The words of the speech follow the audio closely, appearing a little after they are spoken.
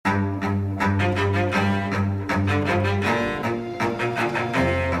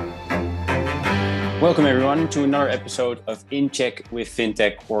Welcome everyone to another episode of In Check with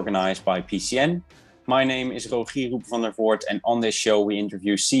FinTech organized by PCN. My name is Rogier Roep van der Voort, and on this show we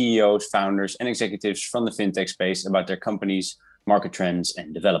interview CEOs, founders and executives from the FinTech space about their companies, market trends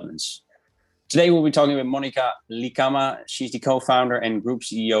and developments. Today we'll be talking with Monica Likama. She's the co-founder and group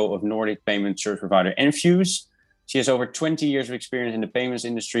CEO of Nordic payment service provider Enfuse. She has over 20 years of experience in the payments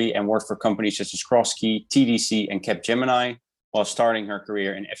industry and worked for companies such as Crosskey, TDC and Capgemini, while starting her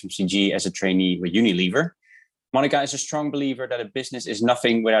career in FMCG as a trainee with Unilever. Monica is a strong believer that a business is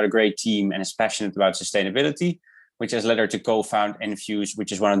nothing without a great team and is passionate about sustainability, which has led her to co-found Enfuse,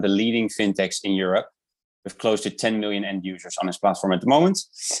 which is one of the leading fintechs in Europe, with close to 10 million end users on its platform at the moment.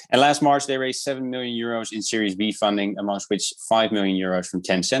 And last March, they raised 7 million euros in Series B funding, amongst which 5 million euros from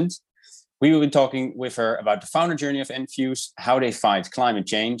Tencent. We will be talking with her about the founder journey of Enfuse, how they fight climate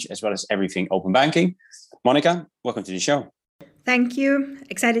change, as well as everything open banking. Monica, welcome to the show. Thank you.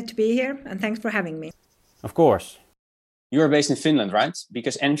 Excited to be here, and thanks for having me. Of course. You are based in Finland, right?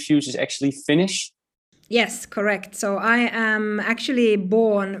 Because Enfuse is actually Finnish? Yes, correct. So I am actually I'm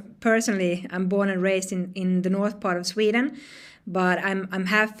born and raised in the north part of Sweden, but I'm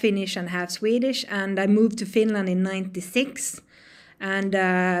half Finnish and half Swedish, and I moved to Finland in 1996 and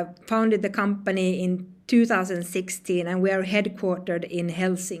founded the company in 2016, and we are headquartered in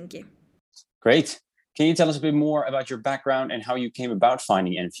Helsinki. Great. Can you tell us a bit more about your background and how you came about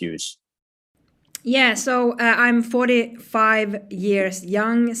finding Enfuse? Yeah, so I'm 45 years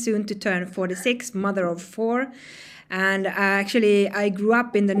young, soon to turn 46, mother of 4. And I grew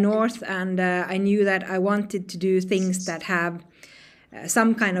up in the north, and I knew that I wanted to do things that have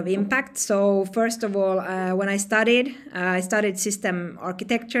some kind of impact. So first of all, when I studied system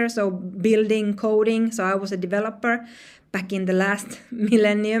architecture, so building, coding. So I was a developer back in the last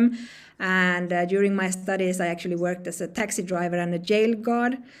millennium. And during my studies, I actually worked as a taxi driver and a jail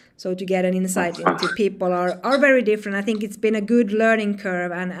guard. So to get an insight into people are very different. I think it's been a good learning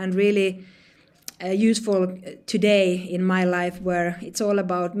curve and really useful today in my life, where it's all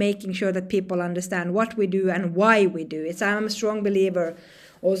about making sure that people understand what we do and why we do it. So I'm a strong believer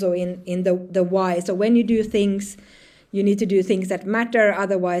also in the why. So when you do things, you need to do things that matter.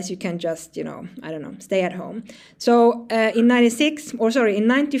 Otherwise, you can just, stay at home. So in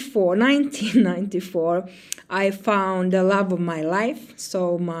 1994, I found the love of my life.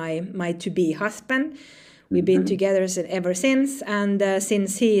 So my to-be husband. We've been together ever since. And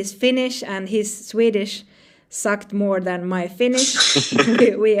since he is Finnish and his Swedish sucked more than my Finnish,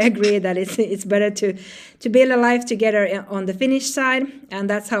 we agreed that it's better to build a life together on the Finnish side. And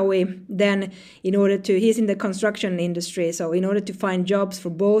that's how we then, he's in the construction industry, so in order to find jobs for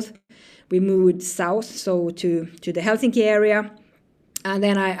both, we moved south, so to the Helsinki area. And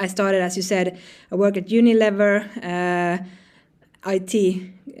then I started, as you said, I worked at Unilever,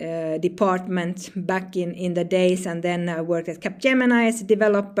 IT department back in the days, and then I worked at Capgemini as a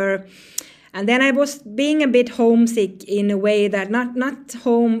developer. And then I was being a bit homesick in a way that not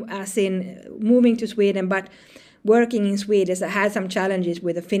home as in moving to Sweden, but working in Sweden. I had some challenges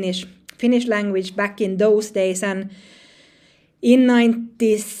with the Finnish language back in those days. And in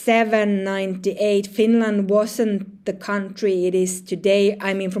 97, 98, Finland wasn't the country it is today.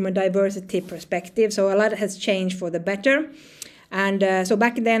 I mean, from a diversity perspective. So a lot has changed for the better. And so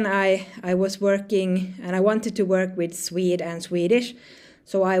back then I was working, and I wanted to work with Swede and Swedish.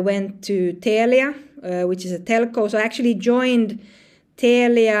 So I went to Telia, which is a telco. So I actually joined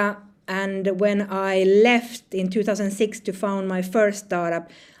Telia, and when I left in 2006 to found my first startup,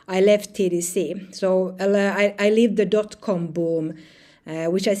 I left TDC. So I lived the dot-com boom,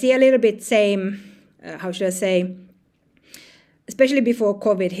 which I see a little bit same, especially before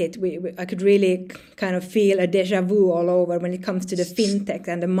COVID hit, I could really kind of feel a déjà vu all over when it comes to the fintech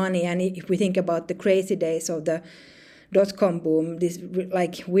and the money. And if we think about the crazy days of the dot-com boom, these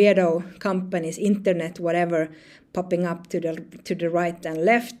like weirdo companies, internet, whatever, popping up to the right and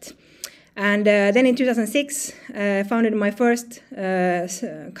left. And then in 2006, founded my first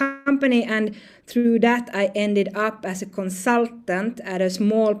company, and through that I ended up as a consultant at a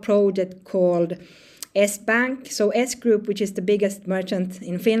small project called S-Bank. So S-Group, which is the biggest merchant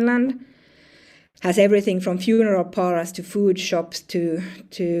in Finland, has everything from funeral parlors to food shops to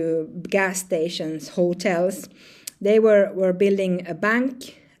gas stations, hotels. They were building a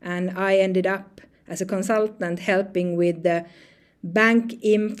bank, and I ended up as a consultant helping with the bank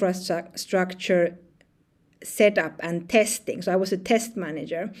infrastructure setup and testing. So I was a test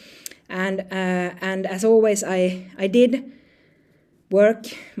manager, and as always, I did work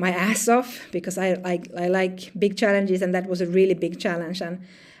my ass off because I like big challenges, and that was a really big challenge, and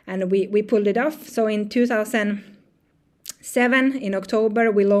we pulled it off. So in 2007, in October,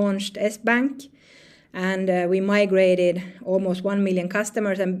 we launched S-Bank. And we migrated almost 1 million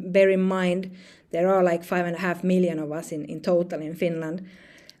customers, and bear in mind, there are like 5.5 million of us in total in Finland.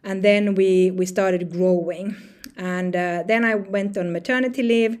 And then we started growing. And then I went on maternity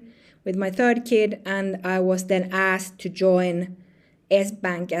leave with my third kid, and I was then asked to join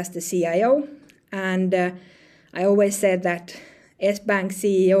S-Bank as the CIO. And I always said that S-Bank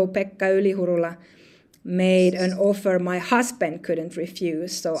CEO Pekka Ylihurula made an offer my husband couldn't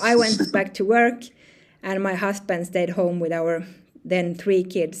refuse. So I went back to work, and my husband stayed home with our then 3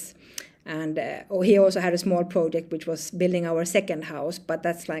 kids. And he also had a small project which was building our second house, but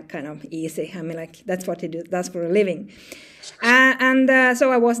that's like kind of easy. I mean, like that's what he does for a living.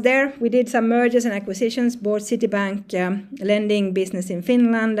 So I was there. We did some mergers and acquisitions, bought Citibank lending business in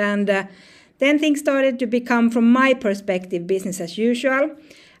Finland, and then things started to become, from my perspective, business as usual.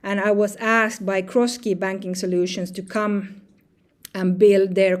 And I was asked by Crosskey Banking Solutions to come and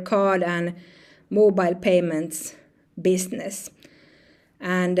build their card and mobile payments business.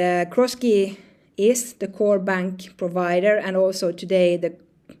 And Crosskey is the core bank provider and also today the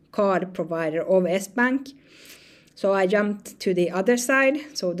card provider of S-Bank. So I jumped to the other side,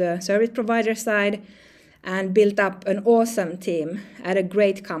 so the service provider side, and built up an awesome team at a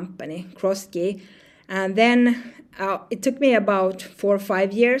great company, Crosskey. And then it took me about 4 or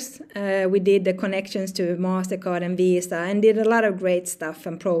 5 years. We did the connections to MasterCard and Visa and did a lot of great stuff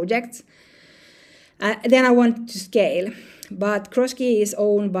and projects. Then I wanted to scale. But Crosskey is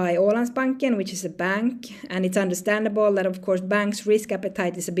owned by Ålandsbanken, which is a bank, and it's understandable that, of course, banks' risk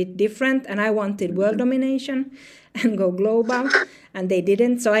appetite is a bit different, and I wanted world domination and go global, and they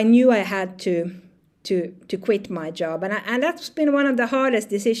didn't. So I knew I had to quit my job, and that's been one of the hardest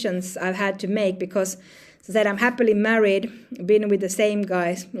decisions I've had to make, because as I said, I'm happily married, been with the same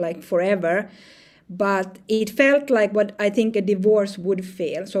guys like forever, but it felt like what I think a divorce would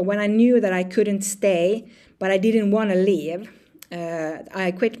feel. So when I knew that I couldn't stay, but I didn't want to leave,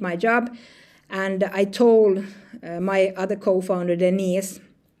 I quit my job, and I told my other co-founder, Denise,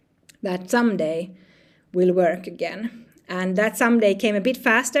 that someday we'll work again. And that someday came a bit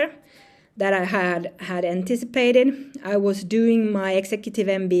faster than I had anticipated. I was doing my executive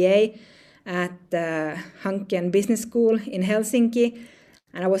MBA at Hanken Business School in Helsinki,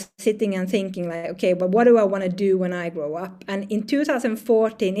 and I was sitting and thinking like, okay, but what do I want to do when I grow up? And in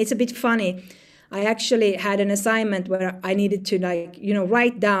 2014, it's a bit funny, I actually had an assignment where I needed to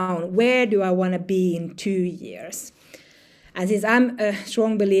write down where do I want to be in 2 years. And since I'm a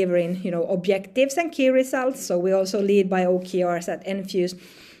strong believer in objectives and key results, so we also lead by OKRs at Enfuse,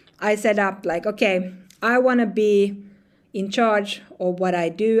 I set up like, okay, I want to be in charge of what I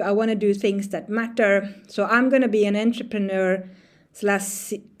do. I want to do things that matter. So I'm going to be an entrepreneur /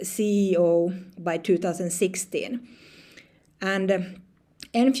 CEO by 2016. And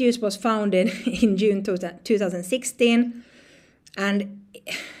Enfuse was founded in June 2016, and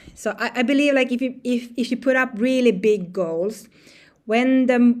so I believe like if you put up really big goals, when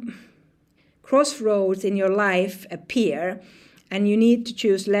the crossroads in your life appear, and you need to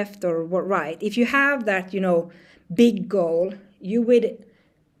choose left or right, if you have that big goal, you would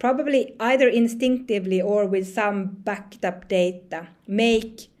probably either instinctively or with some backed up data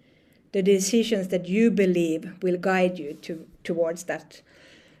make the decisions that you believe will guide you towards that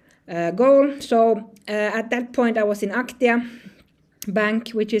goal. So at that point I was in Aktia Bank,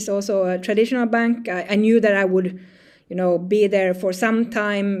 which is also a traditional bank. I knew that I would be there for some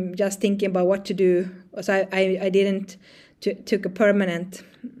time, just thinking about what to do. So I didn't took a permanent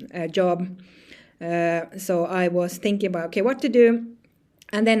job. So I was thinking about, okay, what to do.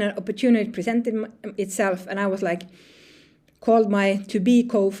 And then an opportunity presented itself, and I was like, called my to-be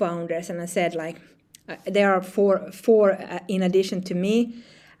co-founders, and I said like, there are four in addition to me,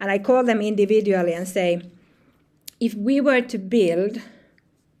 and I called them individually and say, if we were to build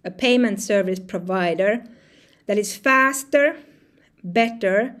a payment service provider that is faster,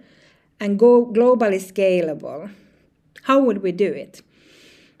 better, and globally scalable, how would we do it?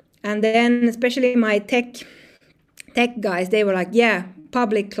 And then especially my tech guys, they were like, yeah,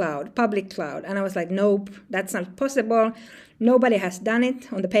 public cloud. And I was like, nope, that's not possible. Nobody has done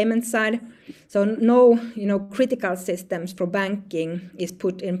it on the payment side. So no, critical systems for banking is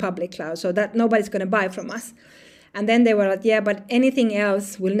put in public cloud, so that nobody's going to buy from us. And then they were like, yeah, but anything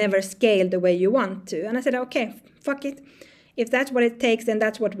else will never scale the way you want to. And I said, okay, fuck it. If that's what it takes, then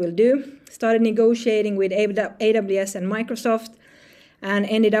that's what we'll do. Started negotiating with AWS and Microsoft, and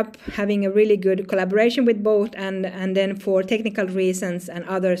ended up having a really good collaboration with both. And then for technical reasons and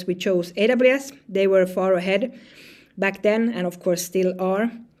others, we chose AWS. They were far ahead back then, and of course still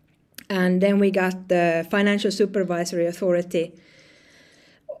are. And then we got the Financial Supervisory Authority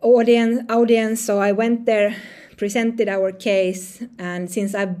audience. So I went there, presented our case, and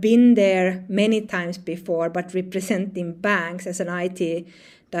since I've been there many times before, but representing banks as an IT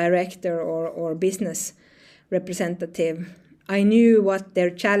director or business representative, I knew what their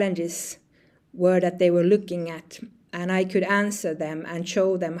challenges were that they were looking at, and I could answer them and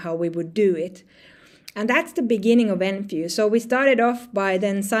show them how we would do it. And that's the beginning of Enfuse. So we started off by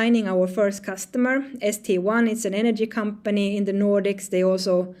then signing our first customer, ST1. It's an energy company in the Nordics. They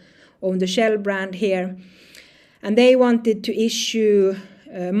also own the Shell brand here. And they wanted to issue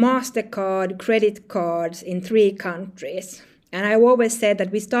MasterCard credit cards in 3 countries. And I always said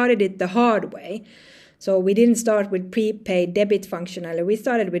that we started it the hard way. So we didn't start with prepaid debit functionality. We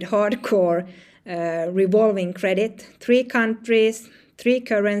started with hardcore revolving credit. 3 countries, 3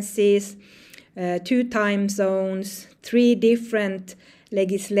 currencies, 2 time zones, 3 different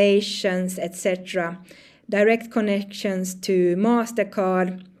legislations, etc. Direct connections to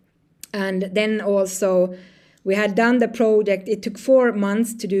MasterCard. And then also we had done the project. It took 4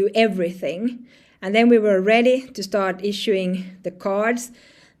 months to do everything. And then we were ready to start issuing the cards.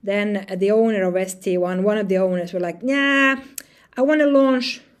 Then the owner of ST1, one of the owners, were like, "Yeah, I want to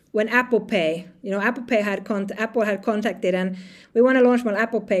launch when Apple Pay." Apple had contacted, and we want to launch when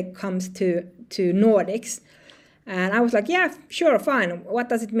Apple Pay comes to Nordics. And I was like, "Yeah, sure, fine. What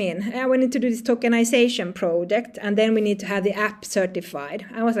does it mean?" We need to do this tokenization project, and then we need to have the app certified.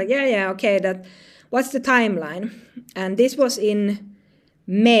 I was like, yeah, okay. What's the timeline? And this was in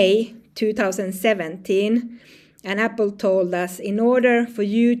May 2017. And Apple told us, in order for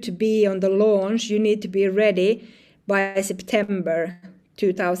you to be on the launch, you need to be ready by September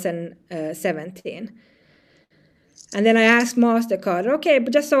 2017. And then I asked MasterCard, okay,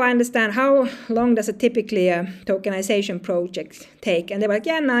 but just so I understand, how long does a typically a tokenization project take? And they were like,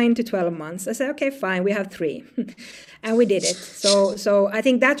 yeah, 9 to 12 months. I said, okay, fine, we have 3. And we did it. So I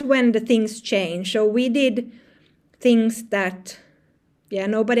think that's when the things changed. So we did things that,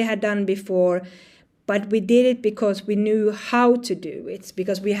 nobody had done before. But we did it because we knew how to do it,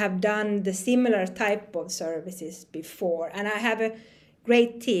 because we have done the similar type of services before. And I have a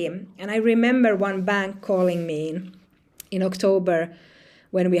great team. And I remember one bank calling me in October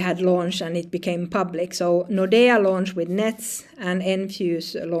when we had launched and it became public. So Nordea launched with Nets and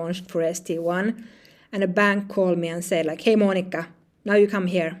Enfuse launched for ST1. And a bank called me and said, like, "Hey, Monica, now you come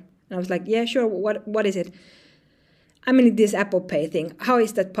here." And I was like, "Yeah, sure. What is it?" "I mean, this Apple Pay thing, how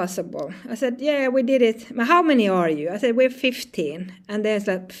is that possible?" I said, "Yeah, we did it." "How many are you?" I said, "We're 15. And there's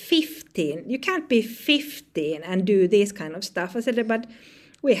like, 15? You can't be 15 and do this kind of stuff. I said, "But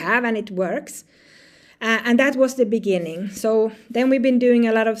we have, and it works." And that was the beginning. So then we've been doing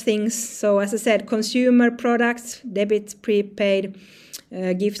a lot of things. So as I said, consumer products, debit, prepaid,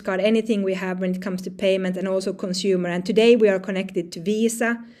 gift card, anything we have when it comes to payment, and also consumer. And today we are connected to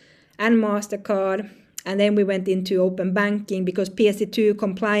Visa and MasterCard. And then we went into open banking because PSD2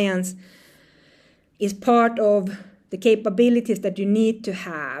 compliance is part of the capabilities that you need to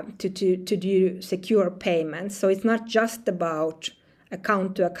have to do secure payments. So it's not just about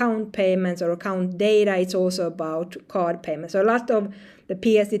account-to-account payments or account data, it's also about card payments. So a lot of the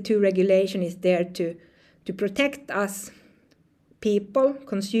PSD2 regulation is there to protect us people,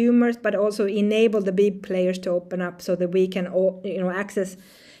 consumers, but also enable the big players to open up so that we can access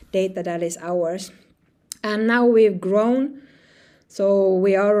data that is ours. And now we've grown, so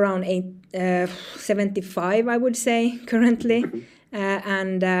we are around 75, I would say, currently,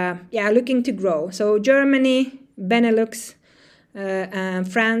 looking to grow. So Germany, Benelux,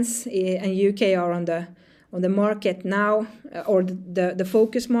 France, and UK are on the market now, or the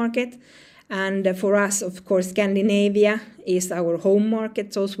focus market. And for us, of course, Scandinavia is our home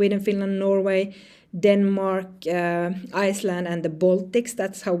market. So Sweden, Finland, Norway, Denmark, Iceland, and the Baltics.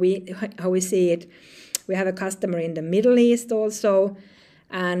 That's how we see it. We have a customer in the Middle East also,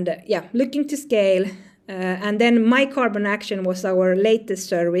 and looking to scale. And then My Carbon Action was our latest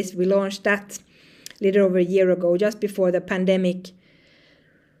service. We launched that a little over a year ago, just before the pandemic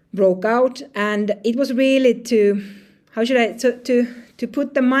broke out. And it was really to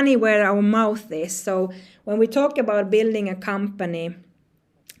put the money where our mouth is. So when we talk about building a company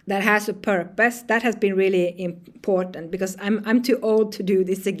that has a purpose, that has been really important, because I'm too old to do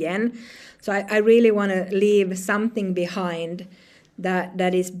this again. So I really want to leave something behind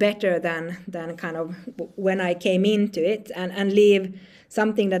that is better than kind of when I came into it, and leave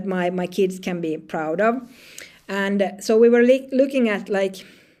something that my kids can be proud of. And so we were looking at like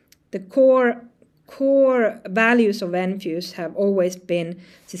the core core values of Enfuse have always been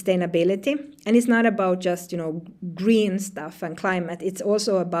sustainability, and it's not about just green stuff and climate. It's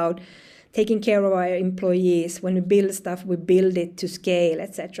also about taking care of our employees. When we build stuff, we build it to scale,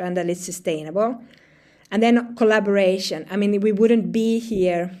 etc., and that it's sustainable. And then collaboration. I mean, we wouldn't be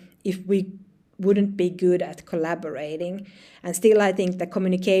here if we wouldn't be good at collaborating. And still, I think that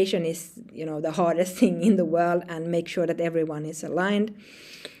communication is the hardest thing in the world, and make sure that everyone is aligned.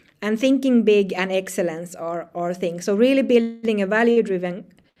 And thinking big and excellence are things. So really building a value-driven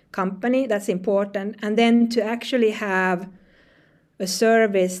company, that's important. And then to actually have a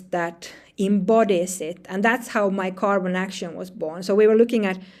service that embodies it. And that's how My Carbon Action was born. So we were looking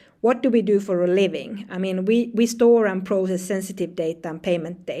at what do we do for a living? I mean, we store and process sensitive data and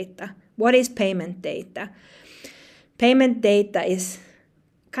payment data. What is payment data? Payment data is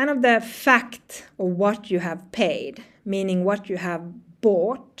kind of the fact of what you have paid, meaning what you have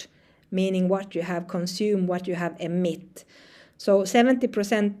bought, meaning what you have consumed, what you have emit. So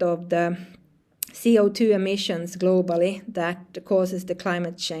 70% of the CO2 emissions globally that causes the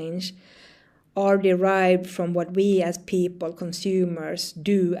climate change are derived from what we as people, consumers,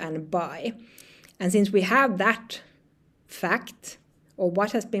 do and buy. And since we have that fact, or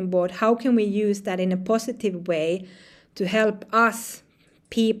what has been bought, how can we use that in a positive way to help us,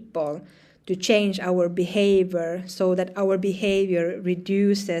 people, to change our behavior so that our behavior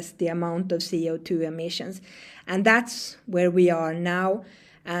reduces the amount of CO2 emissions? And that's where we are now.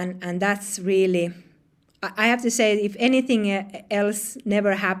 And that's really, I have to say, if anything else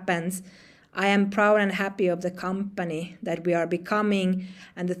never happens, I am proud and happy of the company that we are becoming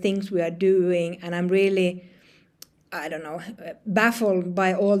and the things we are doing. And I'm really, baffled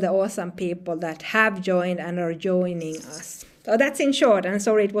by all the awesome people that have joined and are joining us. So that's in short. And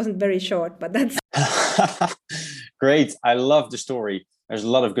sorry, it wasn't very short, but that's... Great. I love the story. There's a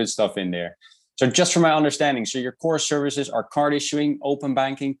lot of good stuff in there. So just from my understanding, so your core services are card issuing, open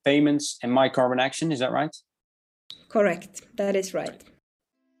banking, payments, and My Carbon Action. Is that right? Correct. That is right.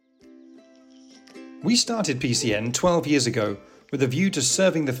 We started PCN 12 years ago with a view to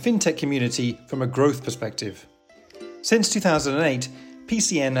serving the fintech community from a growth perspective. Since 2008,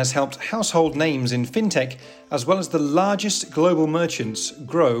 PCN has helped household names in fintech as well as the largest global merchants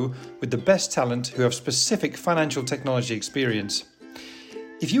grow with the best talent who have specific financial technology experience.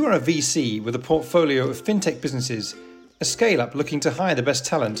 If you are a VC with a portfolio of fintech businesses, a scale-up looking to hire the best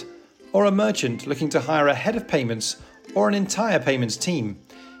talent, or a merchant looking to hire a head of payments or an entire payments team,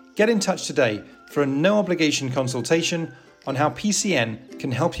 get in touch today for a no-obligation consultation on how PCN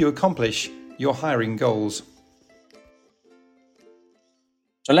can help you accomplish your hiring goals.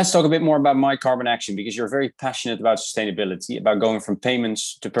 So let's talk a bit more about My Carbon Action, because you're very passionate about sustainability, about going from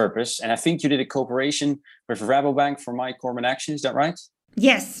payments to purpose. And I think you did a cooperation with Rabobank for My Carbon Action. Is that right?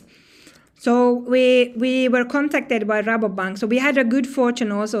 Yes. So we were contacted by Rabobank. So we had a good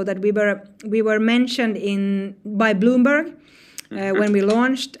fortune also that we were mentioned by Bloomberg when we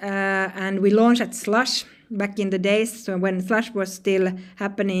launched, and we launched at Slush back in the days. So when Slush was still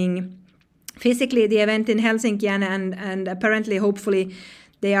happening physically, the event in Helsinki, and apparently, hopefully,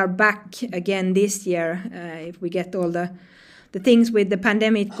 they are back again this year if we get all the things with the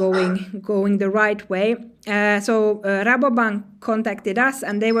pandemic going the right way. So Rabobank contacted us,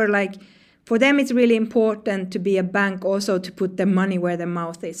 and they were like, for them it's really important to be a bank also to put their money where their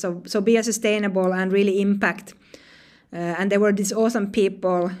mouth is. So be a sustainable and really impact. And there were these awesome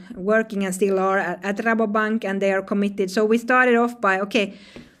people working and still are at Rabobank, and they are committed. So we started off by, okay,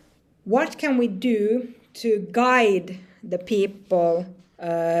 what can we do to guide the people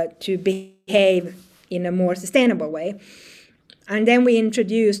to behave in a more sustainable way? And then we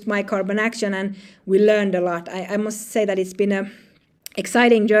introduced My Carbon Action, and we learned a lot. I must say that it's been an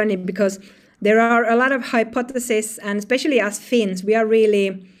exciting journey, because there are a lot of hypotheses, and especially us Finns, we are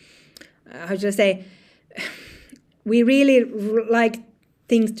really, how should I say, we really like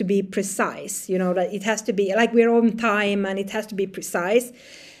things to be precise, that it has to be, like, we're on time and it has to be precise.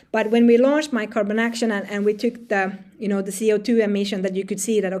 But when we launched My Carbon Action and we took the CO2 emission, that you could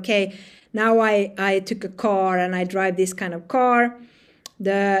see that, okay, now I took a car and I drive this kind of car,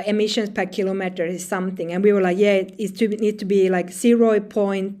 the emissions per kilometer is something. And we were like, yeah, it needs to be like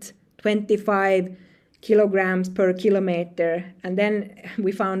 0.25 kilograms per kilometer. And then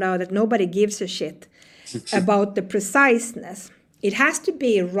we found out that nobody gives a shit about the preciseness. It has to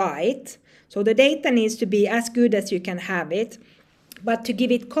be right. So the data needs to be as good as you can have it, but to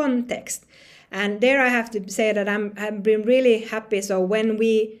give it context. And there I have to say that I've been really happy. So when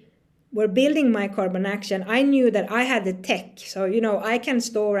we were building My Carbon Action, I knew that I had the tech. So, I can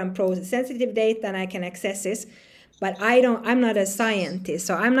store and process sensitive data and I can access this. but I'm not a scientist,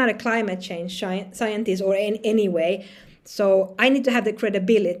 so I'm not a climate change scientist or in any way. So I need to have the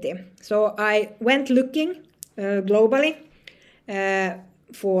credibility. So I went looking globally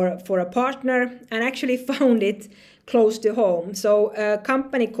for a partner and actually found it close to home. So a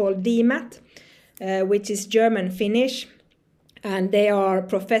company called DMAT, which is German-Finnish, and they are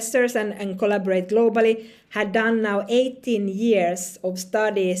professors and collaborate globally, had done now 18 years of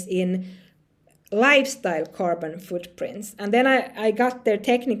studies in lifestyle carbon footprints. And then I got their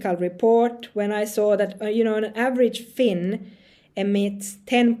technical report when I saw that, an average Finn emits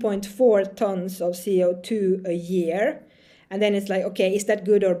 10.4 tons of CO2 a year. And then it's like, okay, is that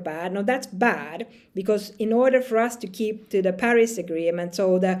good or bad? No, that's bad, because in order for us to keep to the Paris Agreement,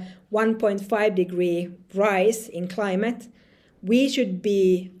 so the 1.5 degree rise in climate, we should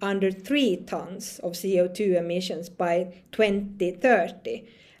be under 3 tons of CO2 emissions by 2030.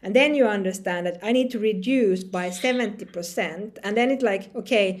 And then you understand that I need to reduce by 70%. And then it's like,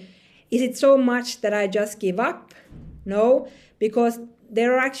 okay, is it so much that I just give up? No, because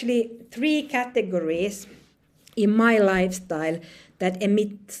there are actually 3 categories in my lifestyle that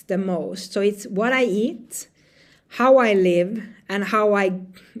emits the most. So it's what I eat, how I live, and how I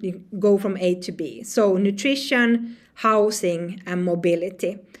go from A to B. So nutrition, housing, and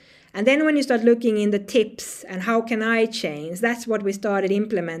mobility. And then when you start looking in the tips and how can I change, that's what we started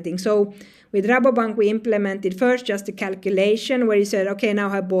implementing. So with Rabobank, we implemented first just a calculation where you said, okay,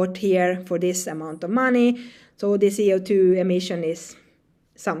 now I bought here for this amount of money, so the CO2 emission is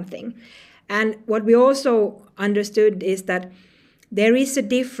something. And what we also understood is that there is a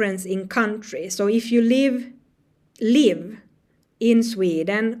difference in countries. So if you live in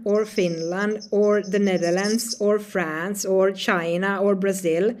Sweden or Finland or the Netherlands or France or China or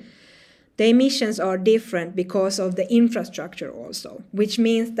Brazil, the emissions are different because of the infrastructure also, which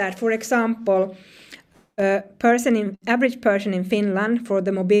means that, for example, average person in Finland for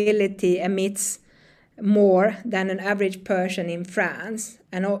the mobility emits more than an average person in France,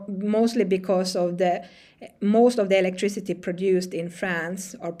 and mostly because of most of the electricity produced in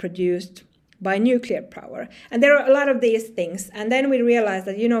France are produced by nuclear power. And there are a lot of these things. And then we realized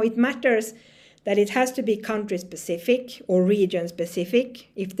that, it matters that it has to be country specific or region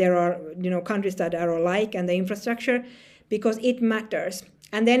specific if there are, countries that are alike and the infrastructure, because it matters.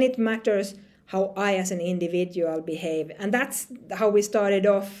 And then it matters how I as an individual behave. And that's how we started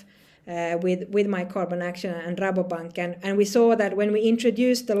off with My Carbon Action and Rabobank. And we saw that when we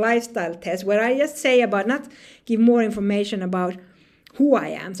introduced the lifestyle test, where I just say about, not give more information about who I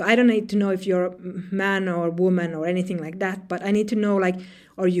am. So I don't need to know if you're a man or woman or anything like that, but I need to know, like,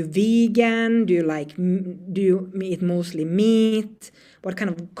 are you vegan? Do you eat mostly meat? What kind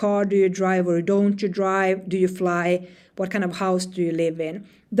of car do you drive or don't you drive? Do you fly? What kind of house do you live in?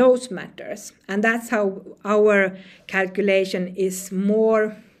 Those matters. And that's how our calculation is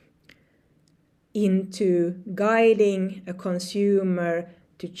more into guiding a consumer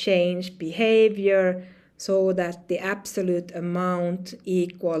to change behavior so that the absolute amount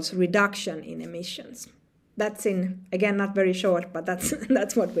equals reduction in emissions. That's again, not very short, but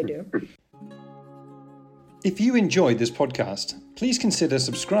that's what we do. If you enjoyed this podcast, please consider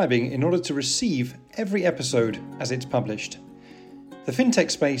subscribing in order to receive every episode as it's published. The fintech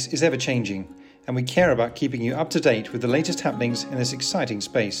space is ever changing, and we care about keeping you up to date with the latest happenings in this exciting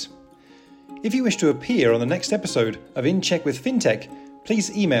space. If you wish to appear on the next episode of In Check with Fintech, please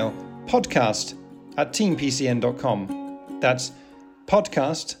email podcast@teampcn.com. That's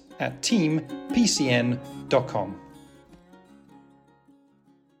podcast@teampcn.com.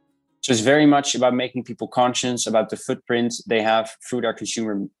 So it's very much about making people conscious about the footprint they have through their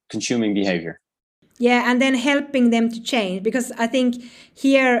consuming behavior. Yeah, and then helping them to change, because I think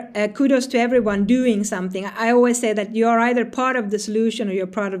here, kudos to everyone doing something. I always say that you are either part of the solution or you're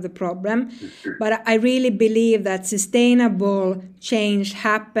part of the problem. But I really believe that sustainable change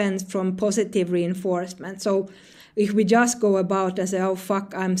happens from positive reinforcement. So if we just go about and say, oh,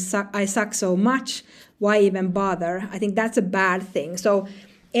 fuck, I suck so much, why even bother? I think that's a bad thing. So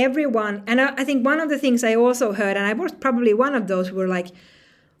everyone, and I think one of the things I also heard, and I was probably one of those who were like,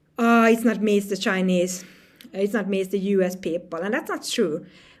 it's not me, it's the Chinese. It's not me, it's the US people. And that's not true.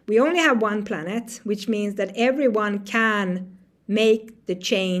 We only have one planet, which means that everyone can make the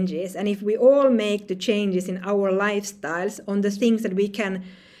changes. And if we all make the changes in our lifestyles on the things that we can,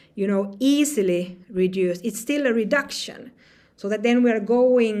 easily reduce, it's still a reduction. So that then we are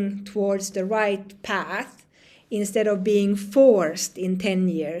going towards the right path instead of being forced in 10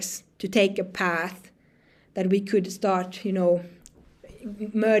 years to take a path that we could start,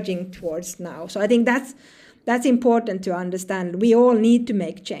 merging towards now. So I think that's important to understand. We all need to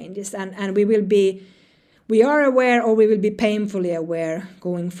make changes, and we will we are aware, or we will be painfully aware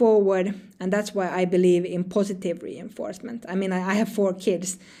going forward. And that's why I believe in positive reinforcement. I mean, I have 4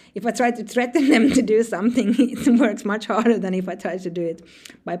 kids. If I try to threaten them to do something, it works much harder than if I try to do it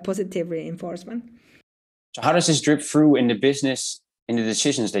by positive reinforcement. So how does this drip through in the business, in the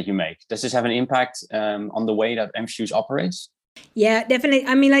decisions that you make? Does this have an impact on the way that Enfuse operates? Yeah, definitely.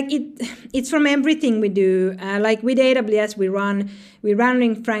 I mean, like it's from everything we do. Like with AWS, we're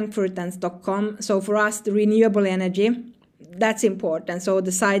running Frankfurt and Stockholm. So for us, the renewable energy, that's important. So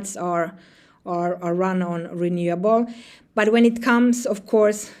the sites are run on renewable. But when it comes, of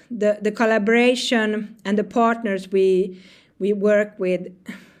course, the collaboration and the partners we work with,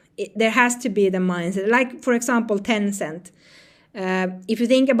 there has to be the mindset. Like, for example, Tencent. If you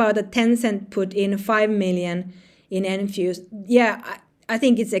think about it, Tencent put in 5 million in Enfuse. Yeah, I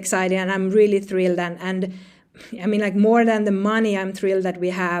think it's exciting, and I'm really thrilled. And I mean, like, more than the money, I'm thrilled that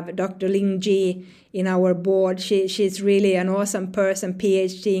we have Dr. Ling Ji in our board. She's really an awesome person,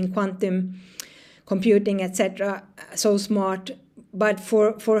 PhD in quantum computing, etc. So smart. But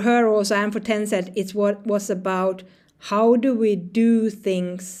for her also, and for Tencent, it's what was about how do we do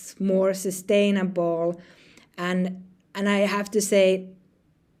things more sustainable, and I have to say,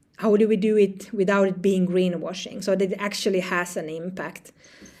 how do we do it without it being greenwashing, so that it actually has an impact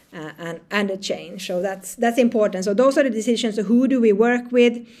and a change. So that's important. So those are the decisions. So who do we work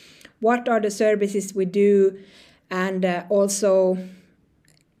with? What are the services we do? And also,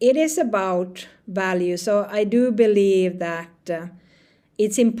 it is about value. So I do believe that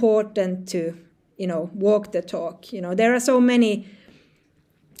it's important to, walk the talk. There are so many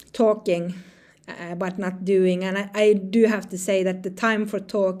talking but not doing. And I do have to say that the time for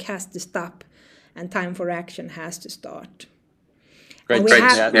talk has to stop and time for action has to start. Great.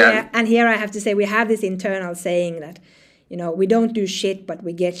 And here I have to say we have this internal saying that, we don't do shit, but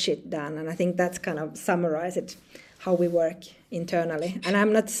we get shit done. And I think that's kind of summarize it, how we work internally. And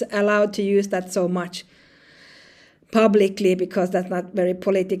I'm not allowed to use that so much publicly because that's not very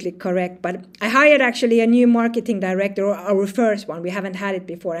politically correct. But I hired actually a new marketing director, or our first one. We haven't had it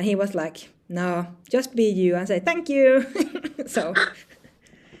before. And he was like, no, just be you, and say thank you. So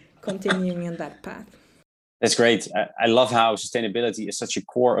continuing in that path. That's great. I love how sustainability is such a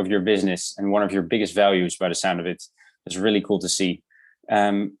core of your business and one of your biggest values by the sound of it. It's really cool to see.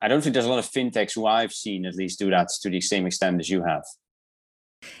 I don't think there's a lot of fintechs who I've seen at least do that to the same extent as you have.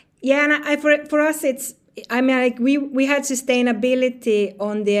 Yeah, and for us, we had sustainability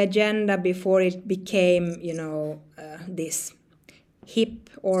on the agenda before it became, this hip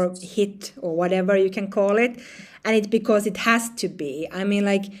or hit or whatever you can call it. And it's because it has to be. I mean,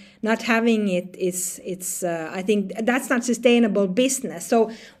 like, not having it I think that's not sustainable business.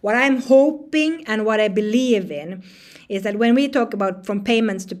 So what I'm hoping and what I believe in is that when we talk about from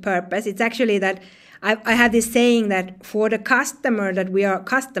payments to purpose, it's actually that I have this saying that for the customer, that we are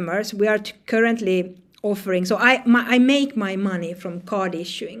customers, we are currently offering. So I make my money from card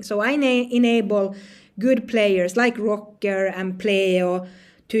issuing. So I enable good players like Rocker and Pleo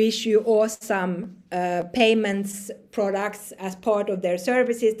to issue awesome payments products as part of their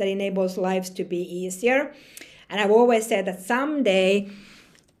services that enables lives to be easier. And I've always said that someday,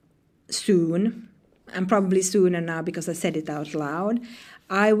 soon, and probably sooner now because I said it out loud,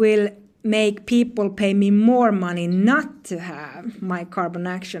 I will make people pay me more money not to have my carbon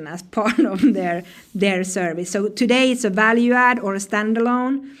action as part of their service. So today it's a value add or a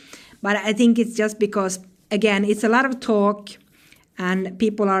standalone, but I think it's just because, again, it's a lot of talk and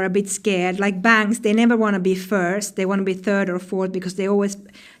people are a bit scared. Like banks, they never want to be first. They want to be third or fourth because they're always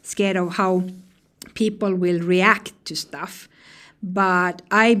scared of how people will react to stuff. But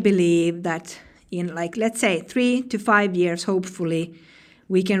I believe that in, like, let's say 3 to 5 years, hopefully,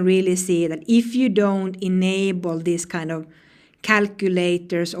 we can really see that if you don't enable these kind of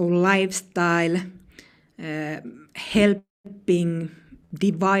calculators or lifestyle helping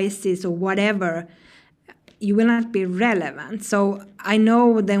devices or whatever, you will not be relevant. So I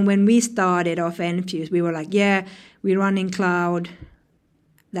know then when we started off Enfuse, we were like, yeah, we're running cloud.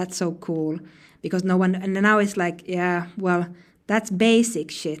 That's so cool. Because no one, and now it's like, yeah, well, that's basic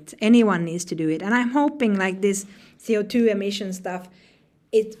shit. Anyone needs to do it. And I'm hoping like this CO2 emission stuff,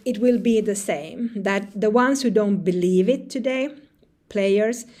 it will be the same. That the ones who don't believe it today,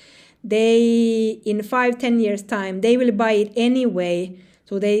 players, they, in 5-10 years time, they will buy it anyway,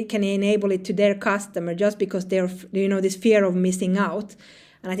 so they can enable it to their customer just because they're, this fear of missing out.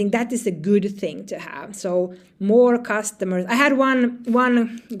 And I think that is a good thing to have. So more customers. I had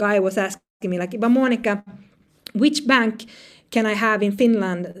one guy was asking me like, but Monica, which bank can I have in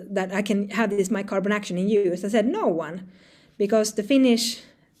Finland that I can have this my carbon action in use? I said, no one, because the Finnish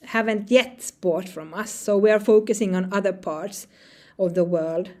haven't yet bought from us. So we are focusing on other parts of the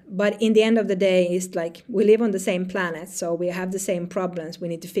world. But in the end of the day, it's like we live on the same planet, so we have the same problems. We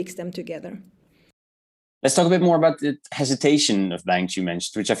need to fix them together. Let's talk a bit more about the hesitation of banks you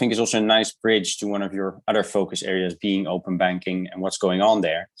mentioned, which I think is also a nice bridge to one of your other focus areas, being open banking and what's going on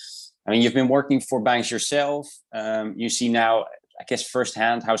there. I mean, you've been working for banks yourself. You see now, I guess,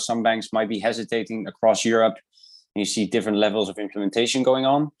 firsthand how some banks might be hesitating across Europe. And you see different levels of implementation going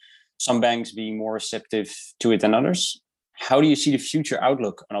on, some banks being more receptive to it than others. How do you see the future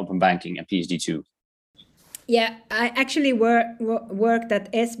outlook on open banking and PSD2? Yeah, I actually worked at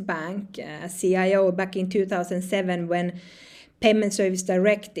S-Bank as CIO back in 2007 when Payment Service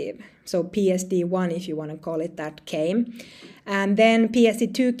Directive, so PSD1 if you want to call it that, came. And then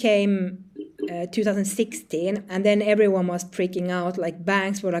PSD2 came 2016, and then everyone was freaking out. Like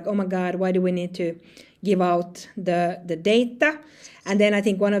banks were like, oh my God, why do we need to give out the data? And then I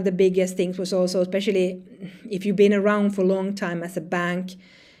think one of the biggest things was also, especially if you've been around for a long time as a bank,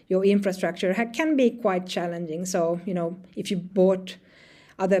 your infrastructure can be quite challenging. So, if you bought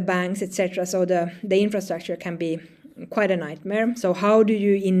other banks, etc., so the infrastructure can be quite a nightmare. So how do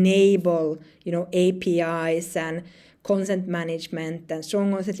you enable, APIs and consent management and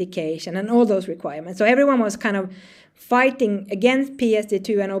strong authentication and all those requirements? So everyone was kind of fighting against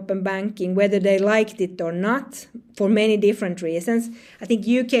PSD2 and open banking, whether they liked it or not, for many different reasons. I think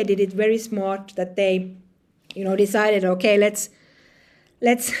UK did it very smart that they, decided, okay, let's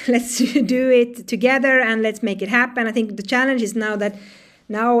do it together and let's make it happen. I think the challenge is now that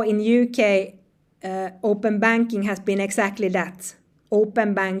in UK, open banking has been exactly that,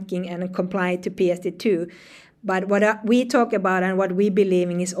 open banking and compliant to PSD2. But what we talk about and what we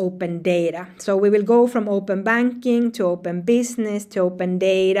believe in is open data. So we will go from open banking to open business to open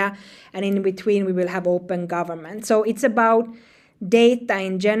data, and in between we will have open government. So it's about data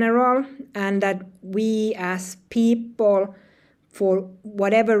in general, and that we as people, for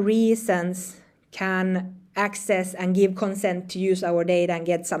whatever reasons, can access and give consent to use our data and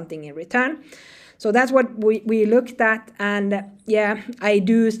get something in return. So that's what we looked at. And yeah, I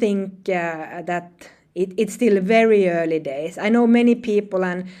do think that it's still very early days. I know many people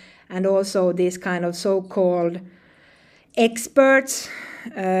and also these kind of so-called experts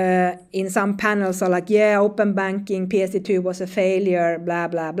in some panels are like, yeah, open banking, PSD2 was a failure, blah,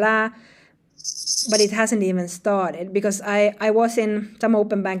 blah, blah. But it hasn't even started, because I was in some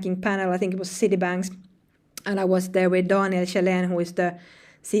open banking panel, I think it was Citibank's, and I was there with Daniel Kjellén, who is the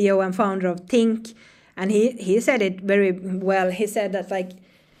CEO and founder of Tink, and he said it very well. He said that like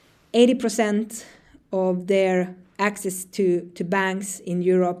 80% of their access to banks in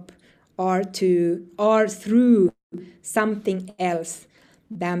Europe are through something else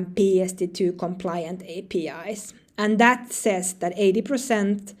than PSD2 compliant APIs. And that says that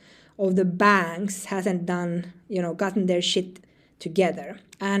 80% of the banks hasn't gotten their shit together.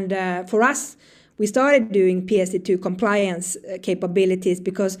 And for us, we started doing PSD2 compliance capabilities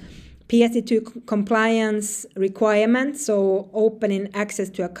because PSD2 compliance requirements, so opening access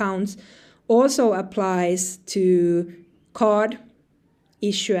to accounts, also applies to card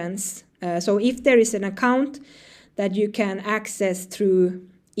issuance. So if there is an account that you can access through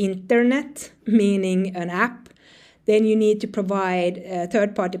internet, meaning an app, then you need to provide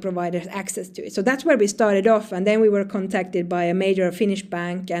third-party providers access to it. So that's where we started off, and then we were contacted by a major Finnish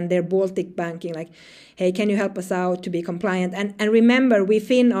bank and their Baltic banking, like, hey, can you help us out to be compliant? And remember, we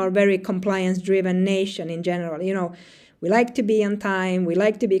Finn are a very compliance-driven nation in general. We like to be on time, we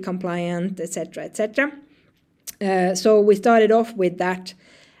like to be compliant, etc., etc. So we started off with that,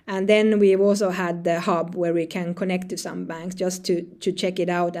 and then we've also had the hub where we can connect to some banks just to check it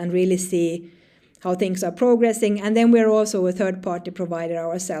out and really see how things are progressing. And then we're also a third-party provider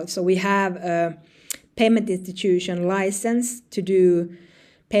ourselves. So we have a payment institution license to do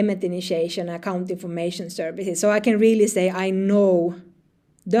payment initiation, account information services. So I can really say I know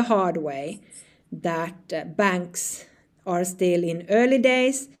the hard way that banks are still in early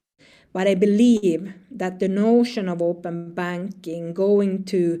days, but I believe that the notion of open banking going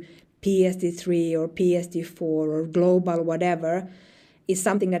to PSD3 or PSD4 or global whatever is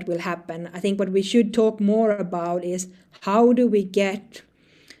something that will happen. I think what we should talk more about is how do we get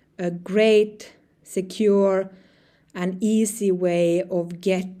a great, secure, and easy way of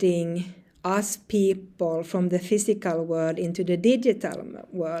getting us people from the physical world into the digital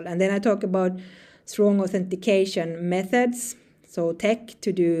world. And then I talk about strong authentication methods, so tech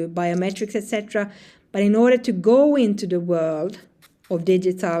to do biometrics, etc. But in order to go into the world of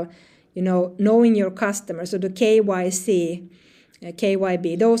digital, knowing your customers, so the KYC,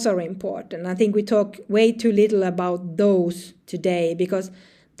 KYB, those are important. I think we talk way too little about those today because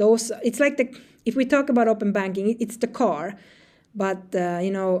it's like if we talk about open banking, it's the car, but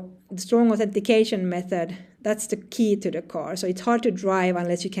the strong authentication method, that's the key to the car. So it's hard to drive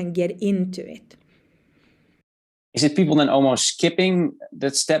unless you can get into it. Is it people then almost skipping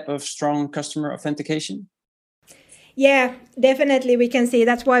that step of strong customer authentication? Yeah, definitely we can see.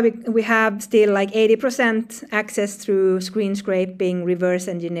 That's why we have still like 80% access through screen scraping, reverse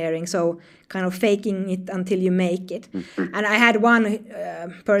engineering, so kind of faking it until you make it. Mm-hmm. And I had one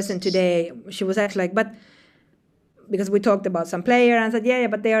person today, she was actually like, but because we talked about some player and said, yeah,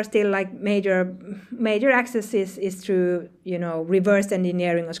 but they are still like major access is through, reverse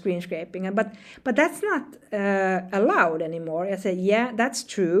engineering or screen scraping. But that's not allowed anymore. I said, yeah, that's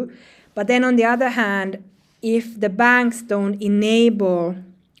true. But then on the other hand, if the banks don't enable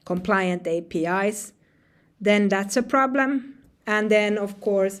compliant APIs, then that's a problem. And then, of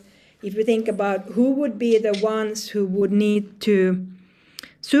course, if you think about who would be the ones who would need to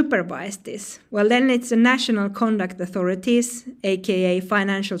supervise this, well, then it's the national conduct authorities, aka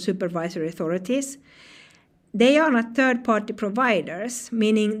financial supervisory authorities. They are not third-party providers,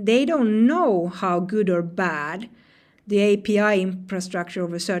 meaning they don't know how good or bad the API infrastructure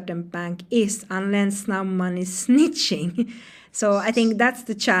of a certain bank is unless someone is snitching. So I think that's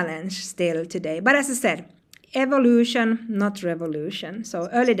the challenge still today. But as I said, evolution, not revolution. So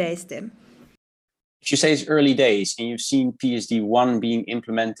early days still. If you say it's early days and you've seen PSD1 being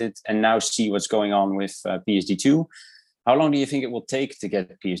implemented and now see what's going on with PSD2, how long do you think it will take to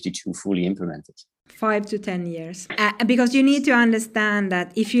get PSD2 fully implemented? 5 to 10 years. Because you need to understand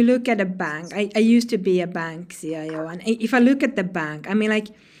that if you look at a bank, I used to be a bank CIO, and if I look at the bank, I mean, like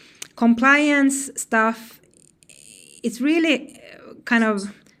compliance stuff, it's really kind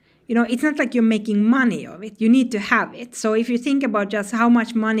of, it's not like you're making money of it. You need to have it. So if you think about just how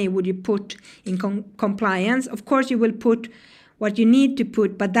much money would you put in compliance, of course you will put what you need to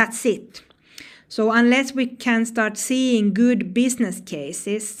put, but that's it. So unless we can start seeing good business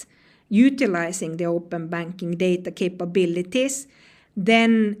cases utilizing the open banking data capabilities,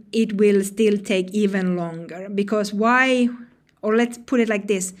 then it will still take even longer. Because let's put it like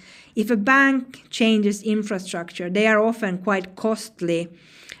this, if a bank changes infrastructure, they are often quite costly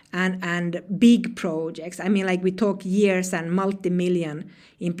and big projects. I mean, like we talk years and multi-million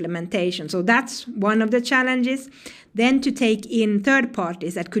implementation. So that's one of the challenges. Then to take in third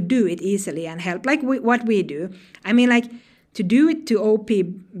parties that could do it easily and help, like what we do. I mean, like to do it to OP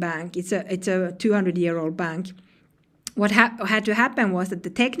Bank, it's a 200-year-old bank. What had to happen was that the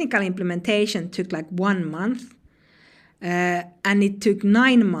technical implementation took like 1 month, and it took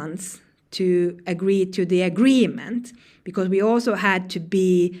 9 months to agree to the agreement, because we also had to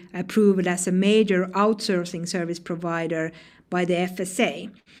be approved as a major outsourcing service provider by the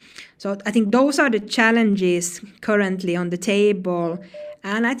FSA. So I think those are the challenges currently on the table.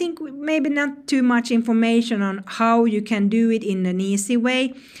 And I think maybe not too much information on how you can do it in an easy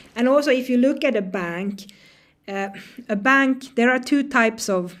way. And also, if you look at a bank, there are two types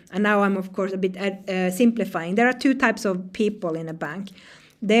of, and now I'm of course a bit simplifying, there are two types of people in a bank.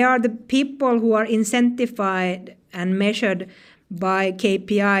 They are the people who are incentivized and measured by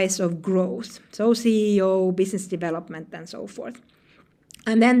KPIs of growth, so CEO, business development, and so forth.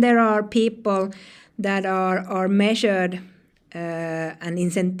 And then there are people that are measured and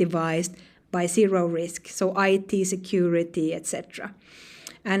incentivized by zero risk, so IT, security, etc.,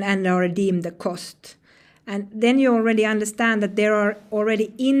 and are deemed the cost. And then you already understand that there are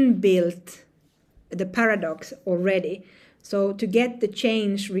already inbuilt the paradox already. So to get the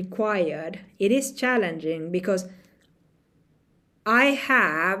change required, it is challenging, because I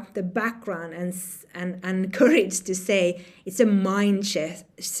have the background and courage to say it's a mindset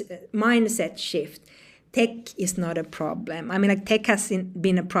shift. Tech is not a problem. I mean, like tech has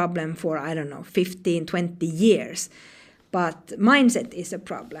been a problem for, 15, 20 years. But mindset is a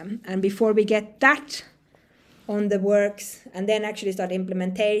problem. And before we get that on the works and then actually start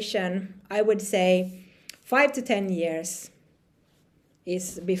implementation, I would say 5 to 10 years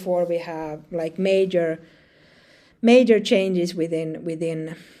is before we have like major changes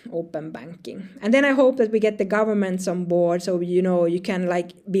within open banking. And then I hope that we get the governments on board, so you can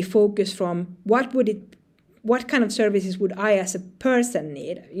like be focused from what kind of services would I as a person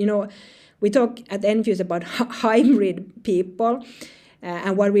need. We talk at Enfuse about hybrid people,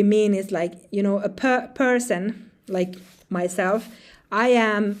 and what we mean is like a person like myself. I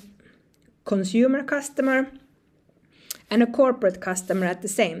am consumer customer and a corporate customer at the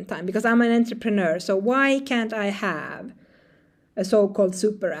same time, because I'm an entrepreneur. So why can't I have a so-called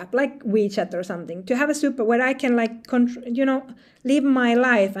super app like WeChat or something, to have a super where I can like live my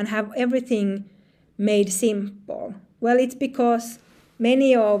life and have everything made simple? Well, it's because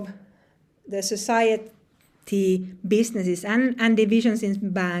many of the society businesses and divisions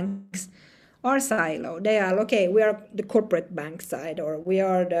in banks are siloed. They are, okay, we are the corporate bank side, or we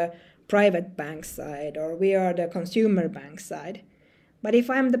are the private bank side, or we are the consumer bank side. But if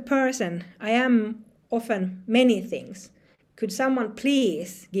I'm the person, I am often many things. Could someone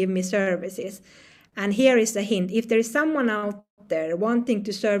please give me services? And here is a hint. If there is someone out there wanting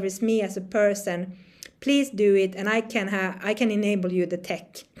to service me as a person, please do it, and I can enable you the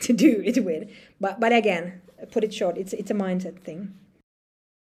tech to do it with. But again, put it short, it's a mindset thing.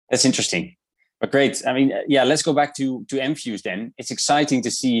 That's interesting. But great. I mean, yeah, let's go back to Enfuse then. It's exciting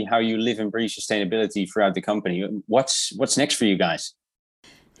to see how you live and breathe sustainability throughout the company. What's next for you guys?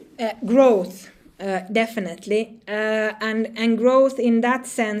 Growth, definitely. And growth in that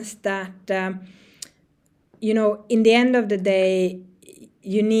sense that, in the end of the day,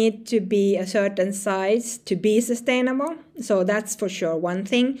 you need to be a certain size to be sustainable. So that's for sure one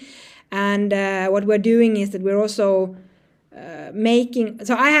thing. And what we're doing is that we're also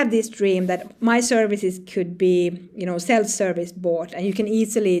so I have this dream that my services could be, self-service bought, and you can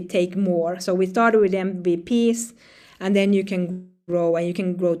easily take more. So we started with MVPs, and then you can grow, and you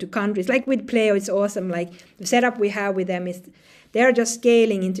can grow to countries. Like with Pleo, it's awesome. Like the setup we have with them is they're just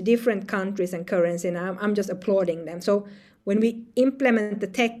scaling into different countries and currency, and I'm just applauding them. So when we implement the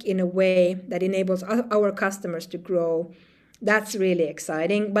tech in a way that enables our customers to grow, that's really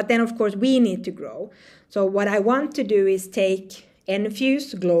exciting. But then, of course, we need to grow. So what I want to do is take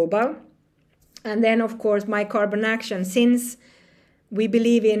Enfuse global. And then, of course, My Carbon Action, since we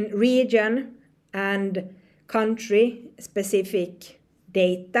believe in region and country-specific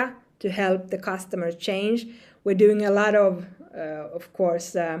data to help the customer change, we're doing a lot of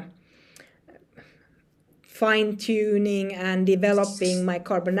course, fine-tuning and developing My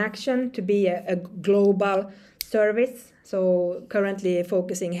Carbon Action to be a global service. So currently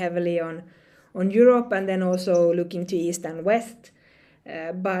focusing heavily on Europe, and then also looking to East and West.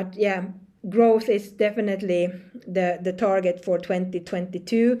 But yeah, growth is definitely the target for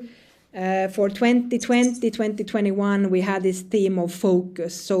 2022. For 2020, 2021, we had this theme of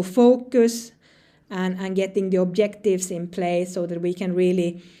focus. So focus and getting the objectives in place so that we can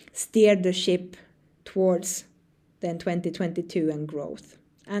really steer the ship towards then 2022 and growth.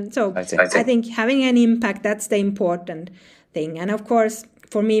 And so I think having an impact, that's the important thing. And of course,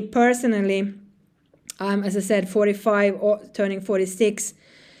 for me personally, as I said, 45 or turning 46,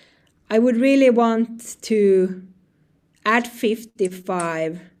 I would really want to, at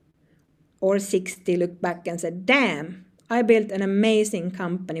 55 or 60, look back and say, damn, I built an amazing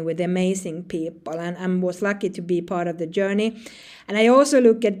company with amazing people, and was lucky to be part of the journey. And I also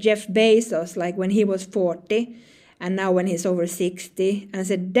look at Jeff Bezos, like when he was 40 and now when he's over 60, and I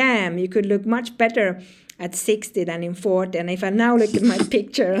said, damn, you could look much better at 60 than in 40. And if I now look at my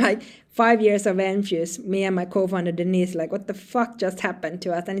picture, like 5 years of Enfuse, me and my co-founder Denise, like, what the fuck just happened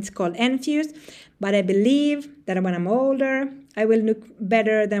to us? And it's called Enfuse. But I believe that when I'm older, I will look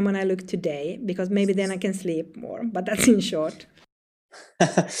better than when I look today, because maybe then I can sleep more. But that's in short.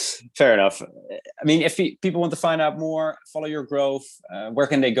 Fair enough. I mean, if people want to find out more, follow your growth, where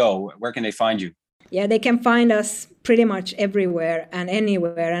can they go? Where can they find you? Yeah, they can find us pretty much everywhere and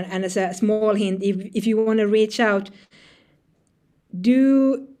anywhere. And as a small hint, if you want to reach out,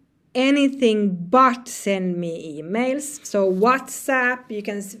 do anything but send me emails. So WhatsApp, you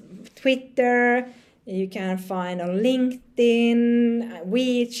can Twitter, you can find on LinkedIn,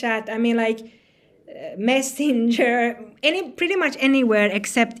 WeChat. I mean, like Messenger, pretty much anywhere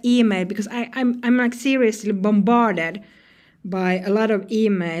except email, because I'm like seriously bombarded by a lot of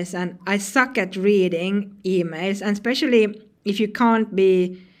emails, and I suck at reading emails, and especially if you can't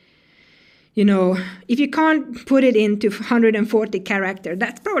be, if you can't put it into 140 characters.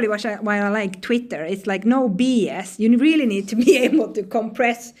 That's probably why I like Twitter. It's like no BS. You really need to be able to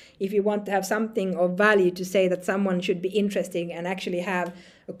compress if you want to have something of value to say that someone should be interested and actually have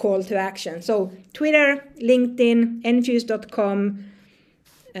a call to action. So Twitter, LinkedIn, enfuse.com,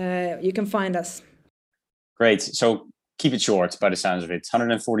 you can find us. Great. So keep it short by the sounds of it.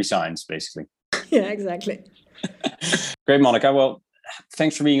 140 signs, basically. Yeah, exactly. Great, Monica. Well,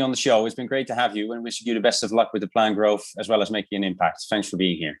 thanks for being on the show. It's been great to have you, and wishing you the best of luck with the planned growth as well as making an impact. Thanks for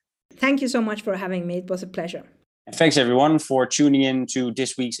being here. Thank you so much for having me. It was a pleasure. And thanks everyone for tuning in to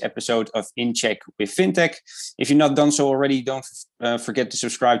this week's episode of In Check with FinTech. If you've not done so already, don't forget to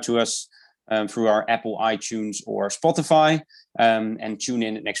subscribe to us through our Apple, iTunes or Spotify, and tune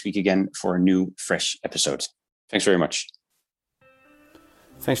in next week again for a new, fresh episode. Thanks very much.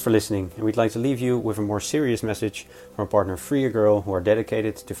 Thanks for listening, and we'd like to leave you with a more serious message from our partner Free a Girl, who are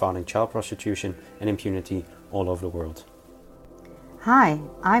dedicated to fighting child prostitution and impunity all over the world. Hi,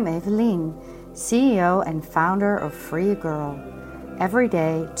 I'm Eveline, CEO and founder of Free a Girl. Every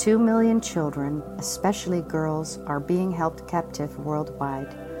day, 2 million children, especially girls, are being held captive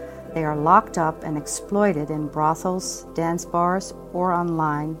worldwide. They are locked up and exploited in brothels, dance bars, or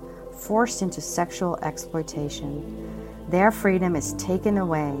online, forced into sexual exploitation. Their freedom is taken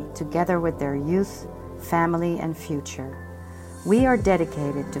away together with their youth, family, and future. We are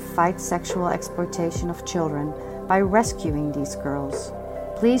dedicated to fight sexual exploitation of children by rescuing these girls.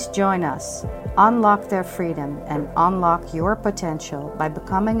 Please join us, unlock their freedom, and unlock your potential by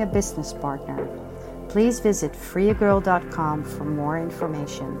becoming a business partner. Please visit freeagirl.com for more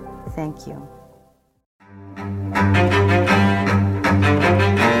information. Thank you.